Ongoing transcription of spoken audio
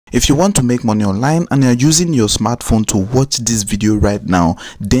If you want to make money online and you're using your smartphone to watch this video right now,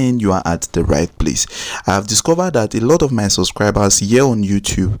 then you are at the right place. I have discovered that a lot of my subscribers here on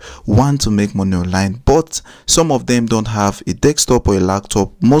YouTube want to make money online, but some of them don't have a desktop or a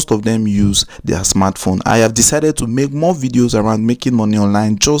laptop. Most of them use their smartphone. I have decided to make more videos around making money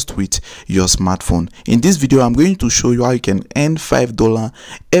online just with your smartphone. In this video, I'm going to show you how you can earn $5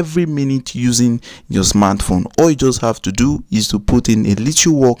 every minute using your smartphone. All you just have to do is to put in a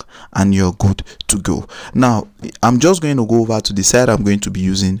little work and you're good to go. Now I'm just going to go over to the site I'm going to be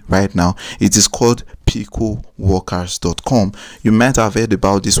using right now. It is called pickoworkers.com. You might have heard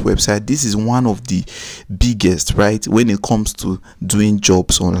about this website. This is one of the biggest, right, when it comes to doing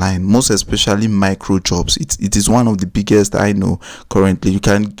jobs online, most especially micro jobs. It is one of the biggest I know currently. You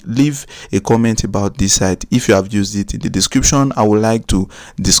can leave a comment about this site if you have used it in the description. I would like to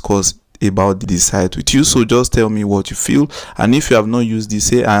discuss about this site with you, so just tell me what you feel. And if you have not used this,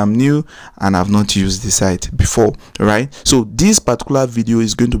 say I am new and I've not used this site before, right? So this particular video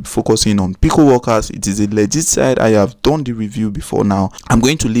is going to be focusing on Picoworkers. It is a legit site. I have done the review before. Now I'm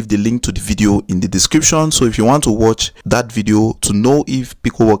going to leave the link to the video in the description, so if you want to watch that video to know if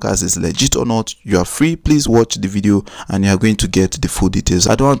Picoworkers is legit or not, you are free. Please watch the video and you are going to get the full details.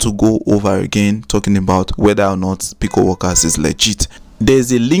 I don't want to go over again talking about whether or not Picoworkers is legit.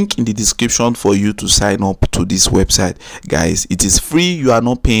 There's a link in the description for you to sign up to this website, guys. It is free. You are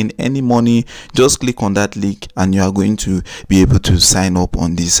not paying any money. Just click on that link and you are going to be able to sign up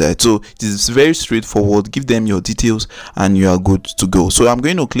on this site. So it is very straightforward. Give them your details and you are good to go. So I'm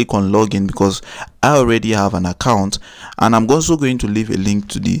going to click on login because I already have an account, and I'm also going to leave a link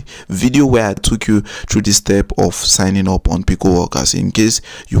to the video where I took you through the step of signing up on Picoworkers in case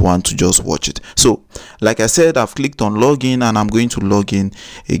you want to just watch it. So like I said, I've clicked on login and I'm going to log in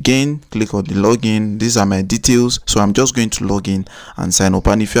again. Click on the login. These are my details, so I'm just going to log in and sign up.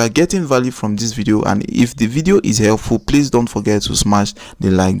 And if you are getting value from this video and if the video is helpful, please don't forget to smash the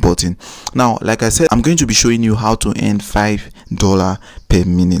like button. Now like I said, I'm going to be showing you how to earn $5 per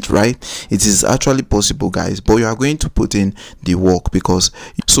minute, right? It is actually possible, guys, but you are going to put in the work, because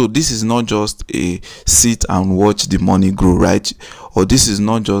so this is not just a sit and watch the money grow, right? Or this is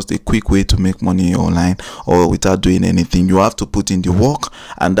not just a quick way to make money online or without doing anything. You have to put in the work,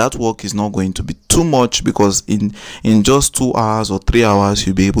 and that work is not going to be too much, because in just 2 hours or 3 hours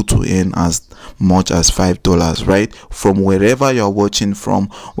you'll be able to earn as much as $5, right? From wherever you're watching from,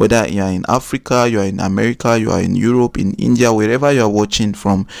 whether you're in Africa, you're in America, you are in Europe, in India, wherever you're watching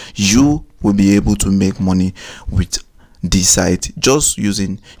from, you will be able to make money with this site just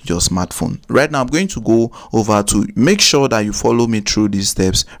using your smartphone. Right now I'm going to go over to make sure that you follow me through these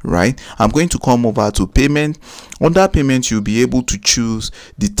steps, right? I'm going to come over to payment. Under payment, you'll be able to choose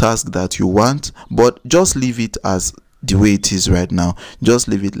the task that you want, but just leave it as the way it is right now. Just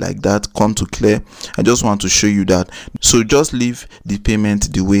leave it like that. Come to clear. I just want to show you that. So just leave the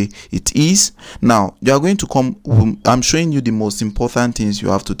payment the way it is. Now you are going to come, I'm showing you the most important things you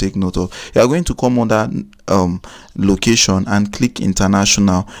have to take note of. You are going to come under location and click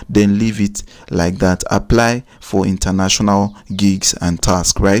international, then leave it like that. Apply for international gigs and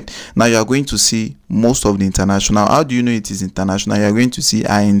tasks, right? Now you are going to see most of the international. How do you know it is international? You are going to see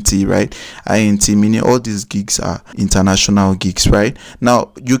INT, right? INT meaning all these gigs are international gigs, right?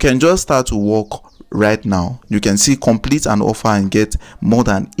 Now you can just start to work right now. You can see complete an offer and get more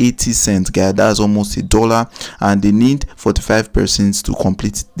than 80 cents, guys. That's almost $1, and they need 45 persons to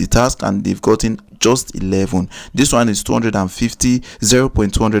complete the task, and they've gotten just 11. This one is 250,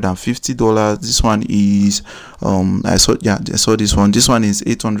 $0.250. This one is I saw this one. This one is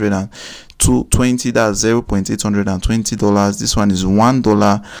 820. That's $0.820. This one is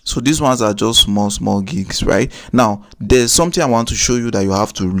 $1. So these ones are just small gigs, right? Now there's something I want to show you that you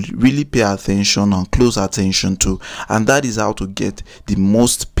have to really pay attention and close attention to, and that is how to get the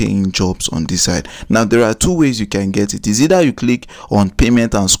most paying jobs on this side. Now there are two ways you can get it. Is either you click on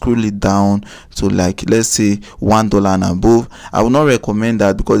payment and scroll it down to, like, let's say $1 and above. I will not recommend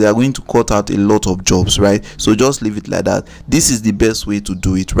that because they are going to cut out a lot of jobs, right? So just leave it like that. This is the best way to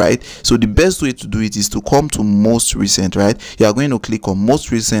do it, right? So the best way to do it is to come to most recent, right? You are going to click on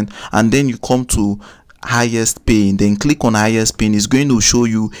most recent, and then you come to highest paying, then click on highest paying. Is going to show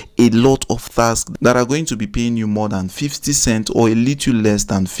you a lot of tasks that are going to be paying you more than 50 cents or a little less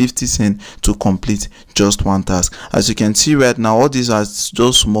than 50 cents to complete just one task. As you can see right now, all these are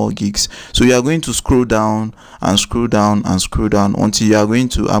just small gigs. So you are going to scroll down and scroll down and scroll down until you are going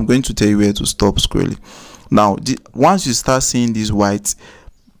to, I'm going to tell you where to stop scrolling. Now once you start seeing these white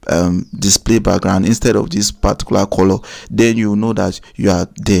display background instead of this particular color, then you know that you are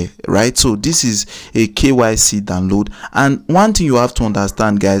there, right? So this is a KYC download. And one thing you have to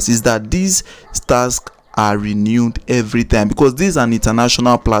understand, guys, is that these tasks are renewed every time, because this is an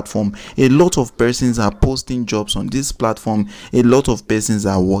international platform. A lot of persons are posting jobs on this platform. A lot of persons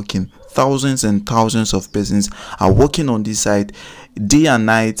are working. Thousands and thousands of persons are working on this site day and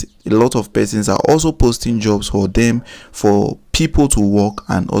night. A lot of persons are also posting jobs for them, for people to work,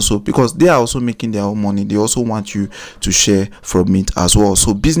 and also because they are also making their own money, they also want you to share from it as well.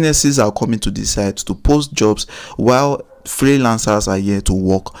 So businesses are coming to this site to post jobs, while freelancers are here to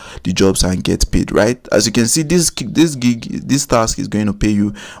work the jobs and get paid, right? As you can see, this task is going to pay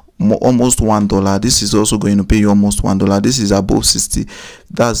you almost $1. This is also going to pay you almost $1. This is above 60,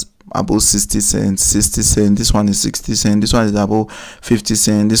 that's above 60 cents, 60 cents. This one is 60 cents. This one is above 50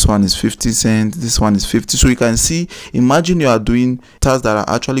 cents. This one is 50 cents. This one is 50. So you can see, imagine you are doing tasks that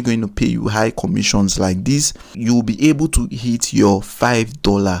are actually going to pay you high commissions like this. You will be able to hit your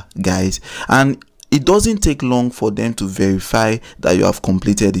 $5, guys. And it doesn't take long for them to verify that you have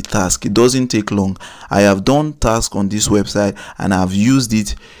completed the task. It doesn't take long. I have done tasks on this website and I've used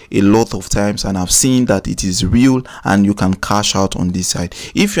it a lot of times, and I've seen that it is real and you can cash out on this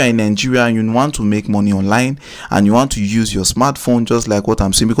site. If you're in Nigeria and you want to make money online and you want to use your smartphone, just like what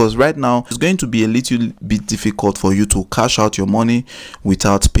I'm saying, because right now it's going to be a little bit difficult for you to cash out your money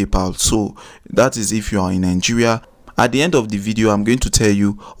without PayPal. So that is if you are in Nigeria. At the end of the video, I'm going to tell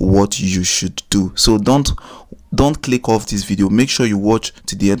you what you should do. So don't click off this video. Make sure you watch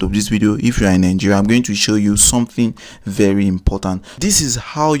to the end of this video. If you are in Nigeria, I'm going to show you something very important. This is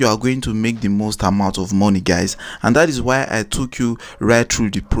how you are going to make the most amount of money, guys, and that is why I took you right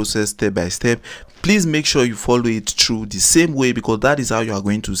through the process step by step. Please make sure you follow it through the same way, because that is how you are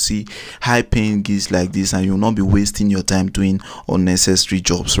going to see high paying gigs like this, and you will not be wasting your time doing unnecessary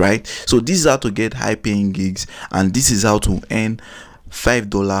jobs, right? So this is how to get high paying gigs, and this is how to earn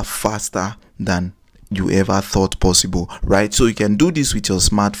 $5 faster than you ever thought possible, right? So you can do this with your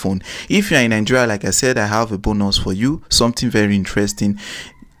smartphone. If you're in Nigeria, like I said, I have a bonus for you, something very interesting.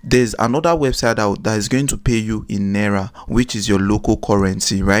 There's another website that is going to pay you in Naira, which is your local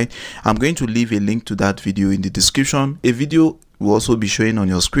currency, right? I'm going to leave a link to that video in the description. A video will also be showing on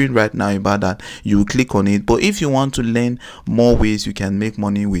your screen right now about that. You will click on it. But if you want to learn more ways you can make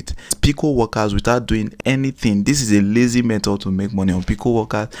money with Picoworkers without doing anything, this is a lazy method to make money on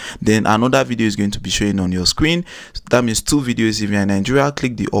Picoworkers, then another video is going to be showing on your screen. That means two videos. If you're in Nigeria,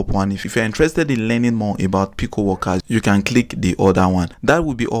 click the up one. If you're interested in learning more about Picoworkers, you can click the other one. That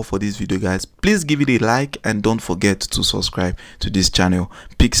will be all for this video, guys. Please give it a like and don't forget to subscribe to this channel.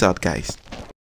 Peace out, guys.